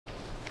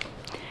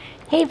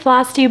Hey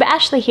Flosstube,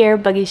 Ashley here,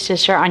 Boogie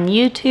Stitcher on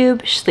YouTube,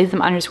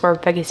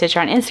 Boogie Stitcher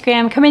on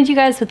Instagram, coming to you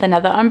guys with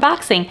another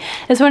unboxing.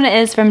 This one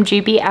is from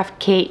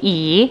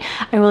GBFKE.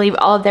 I will leave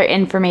all of their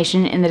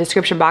information in the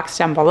description box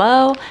down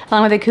below,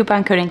 along with a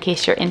coupon code in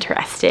case you're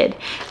interested.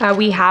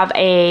 We have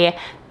a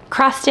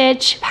cross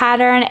stitch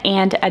pattern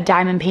and a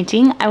diamond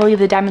painting. I will leave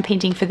the diamond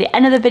painting for the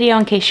end of the video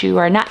in case you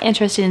are not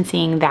interested in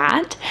seeing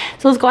that.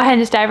 So let's go ahead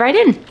and just dive right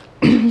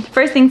in.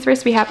 First things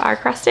first, we have our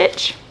cross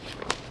stitch.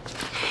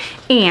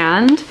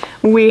 And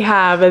we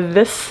have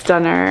this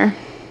stunner.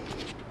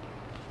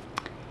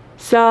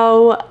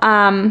 So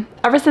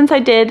ever since I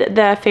did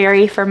the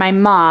fairy for my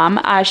mom,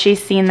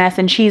 she's seen this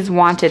and she's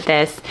wanted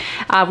this.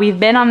 We've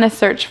been on the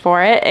search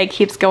for it. It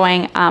keeps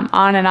going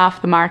on and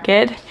off the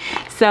market.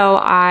 So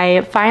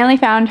I finally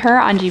found her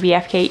on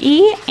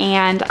GBFKE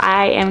and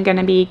I am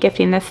gonna be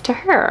gifting this to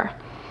her.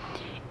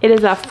 It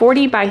is a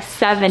 40 by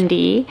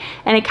 70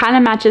 and it kind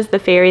of matches the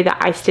fairy that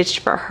I stitched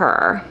for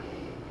her.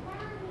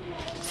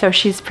 So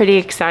she's pretty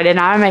excited.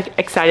 I'm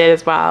excited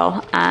as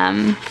well.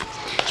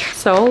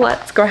 So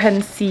let's go ahead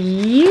and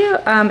see.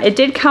 It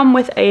did come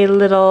with a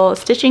little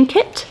stitching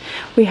kit.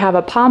 We have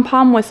a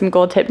pom-pom with some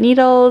gold tip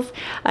needles,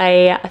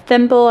 a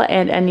thimble,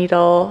 and a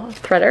needle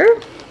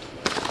threader.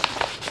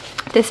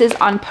 This is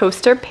on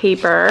poster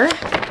paper,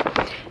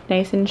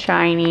 nice and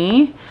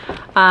shiny.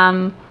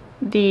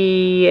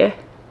 The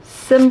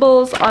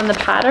symbols on the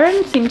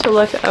pattern seem to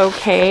look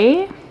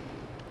okay.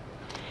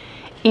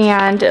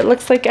 And it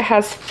looks like it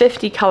has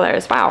 50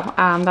 colors. Wow,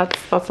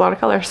 that's a lot of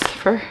colors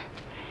for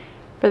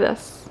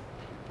this.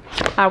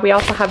 We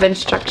also have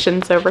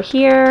instructions over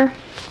here.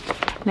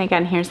 And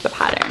again, here's the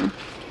pattern.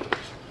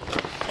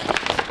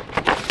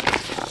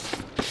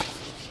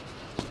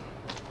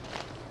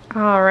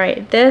 All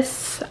right,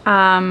 this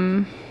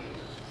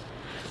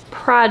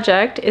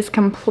project is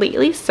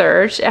completely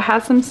serged. It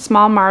has some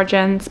small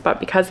margins,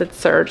 but because it's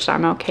serged,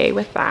 I'm okay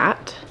with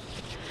that.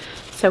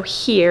 So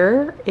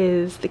here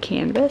is the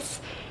canvas.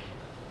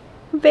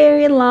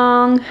 Very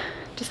long,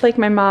 just like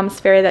my mom's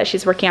fairy that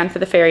she's working on for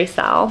the fairy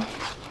cell.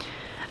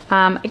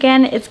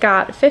 Again, it's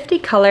got 50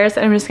 colors,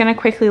 and I'm just gonna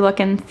quickly look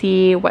and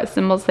see what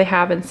symbols they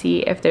have and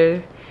see if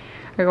they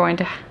are going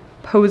to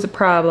pose a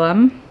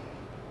problem.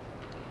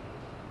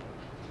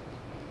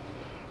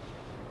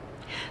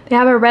 They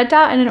have a red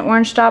dot and an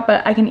orange dot,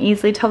 but I can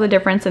easily tell the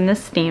difference in the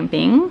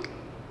stamping.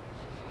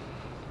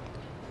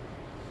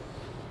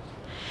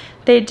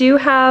 They do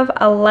have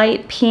a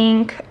light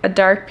pink, a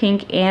dark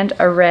pink, and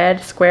a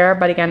red square,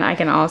 but again, I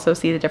can also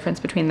see the difference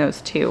between those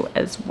two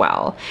as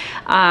well.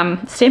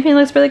 Stamping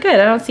looks really good.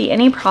 I don't see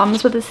any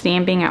problems with the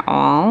stamping at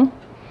all.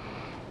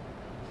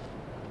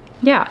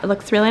 Yeah, it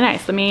looks really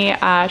nice. Let me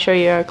show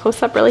you a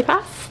close-up really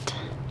fast.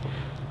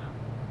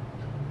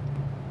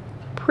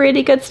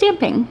 Pretty good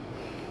stamping.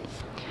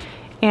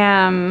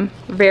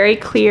 Very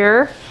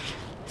clear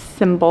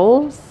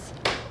symbols,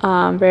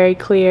 very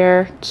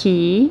clear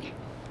key.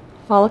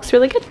 All looks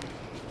really good.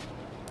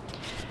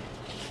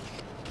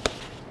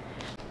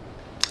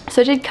 So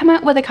it did come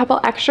out with a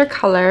couple extra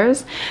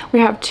colors. We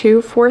have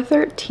two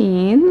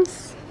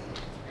 413s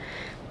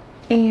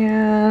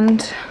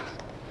and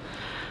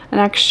an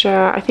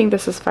extra, I think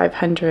this is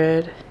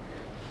 500,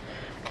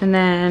 and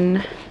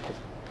then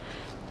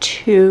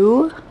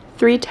two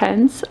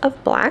 310s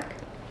of black.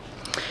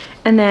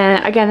 And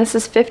then again, this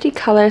is 50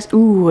 colors.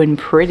 Ooh, and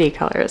pretty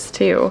colors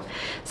too.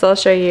 So I'll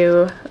show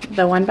you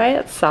the one by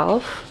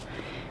itself.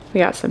 We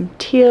got some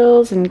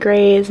teals and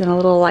grays and a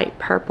little light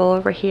purple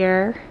over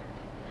here.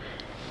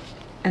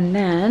 And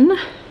then,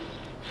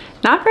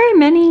 not very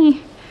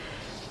many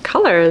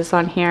colors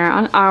on here.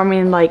 I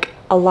mean, like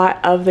a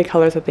lot of the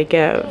colors that they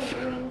give.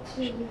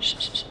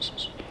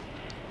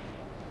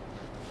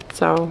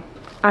 So,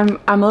 I'm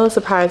a little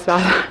surprised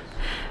about that.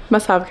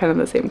 Must have kind of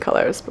the same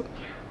colors. But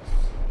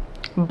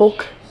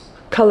bulk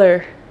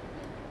color.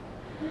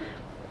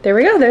 There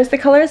we go, there's the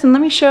colors, and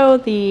let me show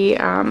the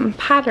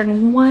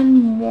pattern one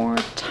more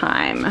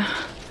time.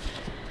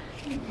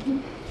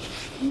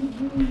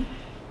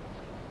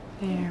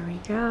 There we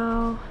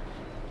go.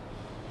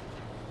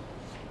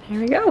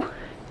 There we go.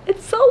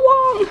 It's so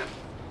long.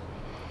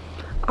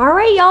 All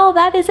right, y'all,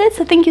 that is it.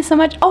 So thank you so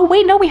much. Oh,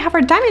 wait, no, we have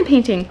our diamond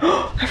painting.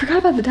 I forgot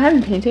about the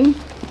diamond painting.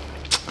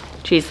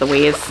 Jeez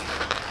Louise.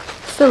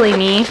 Silly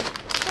me.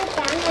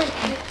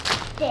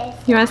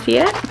 You want to see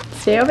it?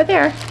 Stay over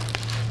there.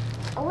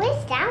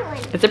 Where's that one?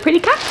 It's a pretty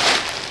cup.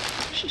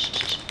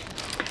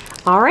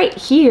 All right,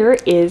 here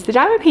is the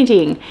diamond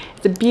painting.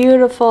 It's a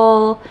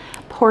beautiful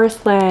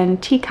porcelain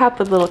teacup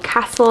with a little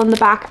castle in the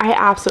back. I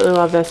absolutely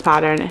love this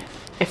pattern.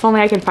 If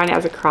only I can find it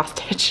as a cross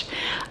stitch.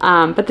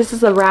 But this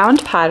is a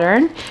round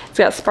pattern. It's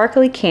got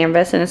sparkly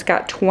canvas and it's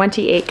got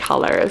 28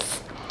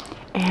 colors.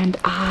 And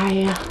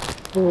I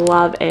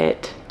love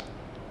it.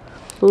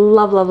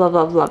 Love, love, love,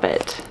 love, love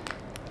it.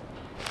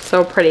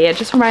 So pretty. It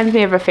just reminds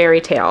me of a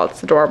fairy tale.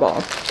 It's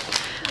adorable.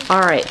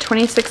 All right,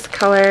 26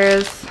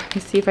 colors. Let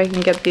me see if I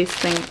can get these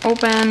things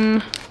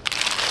open.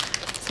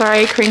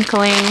 Sorry,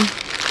 crinkling.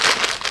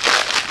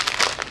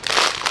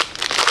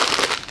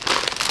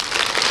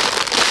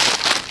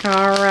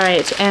 All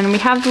right, and we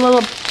have the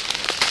little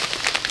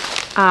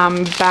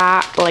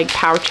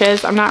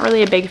pouches. I'm not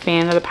really a big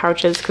fan of the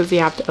pouches because you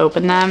have to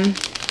open them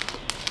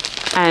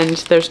and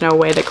there's no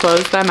way to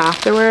close them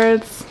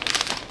afterwards,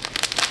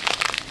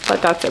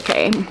 but that's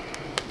okay.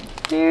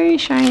 Very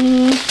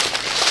shiny.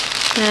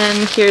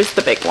 And here's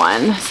the big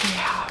one. So we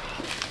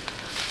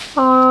have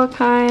all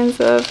kinds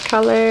of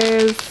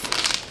colors.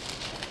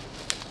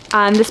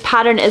 And this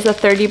pattern is a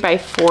 30 by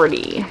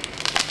 40.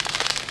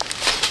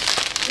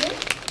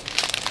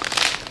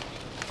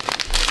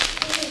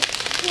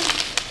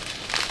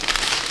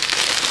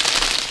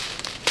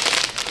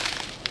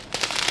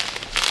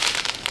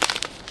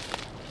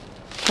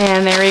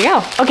 And there we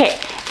go. Okay,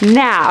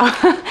 now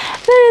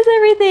that is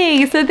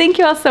everything. So thank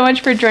you all so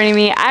much for joining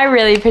me. I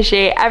really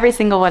appreciate every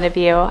single one of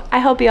you. I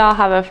hope you all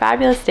have a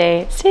fabulous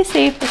day. Stay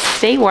safe,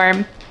 stay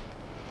warm,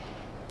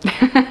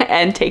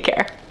 and take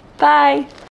care. Bye.